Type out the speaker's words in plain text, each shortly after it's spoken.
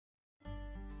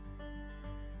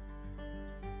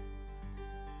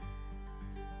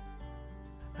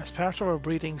As part of our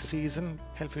breeding season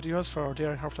help videos for our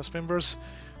dairy surplus members,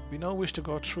 we now wish to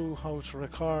go through how to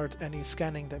record any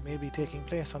scanning that may be taking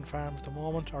place on farm at the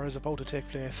moment or is about to take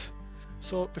place.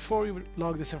 So before we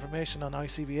log this information on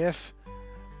ICBF,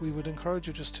 we would encourage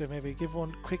you just to maybe give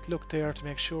one quick look there to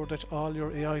make sure that all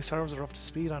your AI servers are up to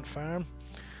speed on farm.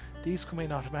 These come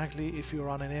in automatically if you're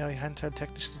on an AI handheld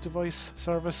technician's device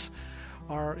service,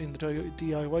 or in the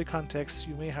DIY context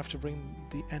you may have to bring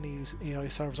any AI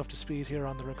servers up to speed here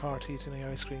on the record heating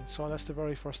AI screen. So that's the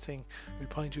very first thing we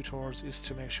point you towards, is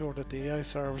to make sure that the AI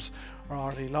servers are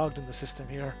already logged in the system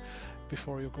here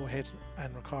before you go ahead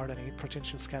and record any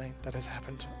potential scanning that has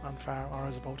happened on farm or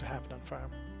is about to happen on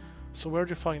farm. So where do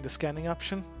you find the scanning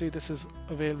option? This is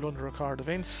available under Record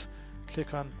Events.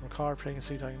 Click on Record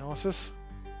Pregnancy Diagnosis.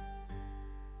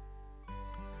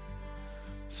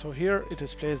 So here it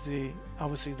displays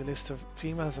obviously the list of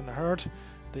females in the herd,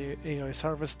 the AI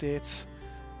service dates,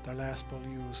 their last bull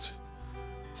used.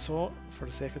 So for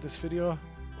the sake of this video,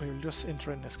 we will just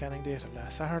enter in the scanning date of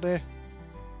last Saturday.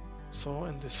 So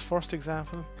in this first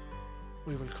example,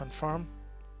 we will confirm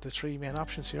the three main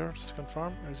options here. Just to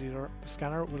confirm, there's either the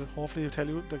scanner will hopefully tell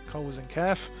you the cow is in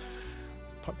calf,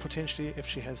 potentially if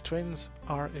she has twins,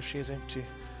 or if she is empty.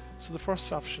 So the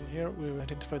first option here, we will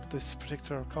identify that this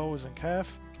particular cow is in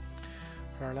calf.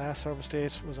 Her last service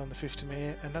date was on the 5th of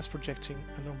May, and that's projecting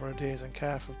a number of days in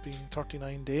calf of being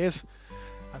 39 days,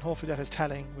 and hopefully that is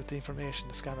tallying with the information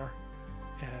the scanner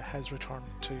has returned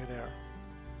to you there.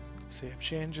 Save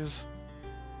changes,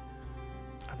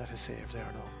 and that is saved there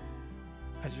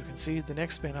now. As you can see, the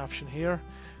next main option here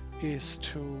is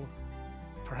to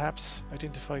perhaps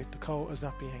identify the cow as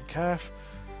not being in calf.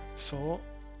 So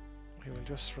we will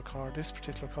just record this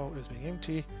particular cow as being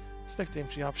empty, select the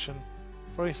empty option,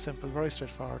 very simple, very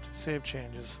straightforward, save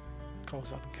changes,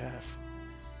 cow's not in calf,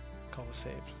 cow is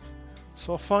saved.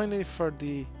 So finally, for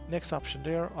the next option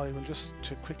there, I will just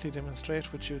to quickly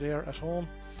demonstrate with you there at home,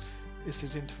 is to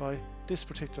identify this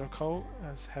particular cow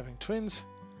as having twins.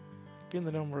 Again,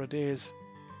 the number of days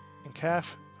in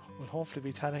calf will hopefully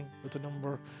be tallying with the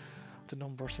number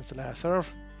since the last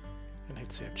serve, and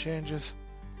hit save changes.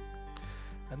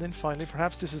 And then finally,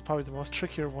 perhaps this is probably the most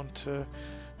trickier one to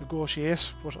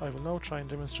negotiate, but I will now try and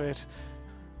demonstrate.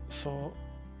 So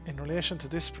in relation to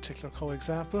this particular cow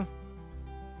example,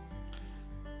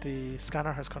 the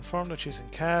scanner has confirmed that she's in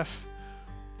calf,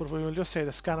 but we will just say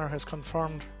the scanner has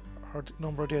confirmed her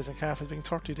number of days in calf as being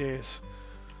 30 days.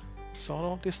 So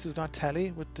no, this does not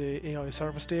tally with the AI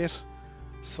service date,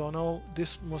 so no,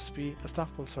 this must be a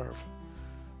stock bull serve.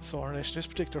 So in relation to this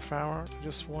particular farmer,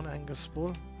 just one Angus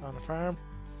bull on a farm,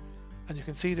 and you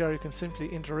can see there, you can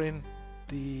simply enter in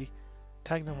the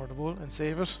tag number of the bull and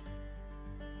save it.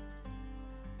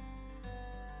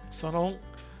 So now,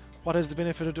 what is the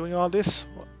benefit of doing all this?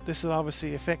 This will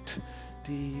obviously affect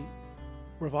the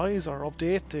revise or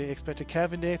update the expected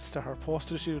calving dates that are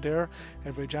posted to you there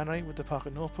every January with the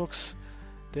pocket notebooks.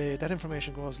 That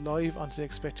information goes live onto the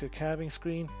expected calving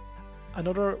screen.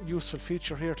 Another useful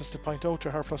feature here, just to point out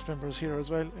to Herd Plus members here as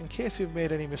well, in case you've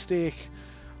made any mistake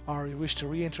or you wish to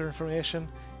re-enter information,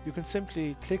 you can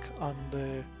simply click on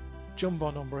the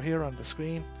jumbo number here on the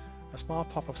screen. A small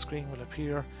pop-up screen will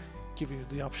appear, give you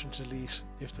the option to delete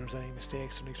if there's any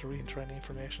mistakes or need to re-enter any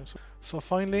information. So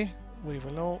finally, we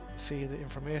will now see the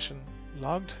information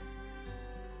logged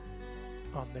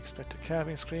on the expected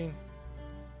calving screen.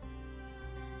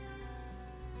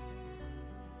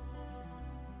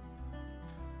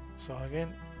 So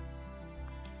again,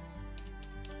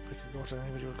 we can go to the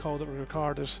individual cow that we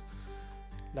recorded.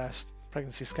 Last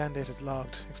pregnancy scan date is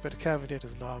logged, expected calving date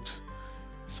is logged,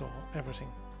 so everything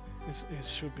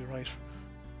should be right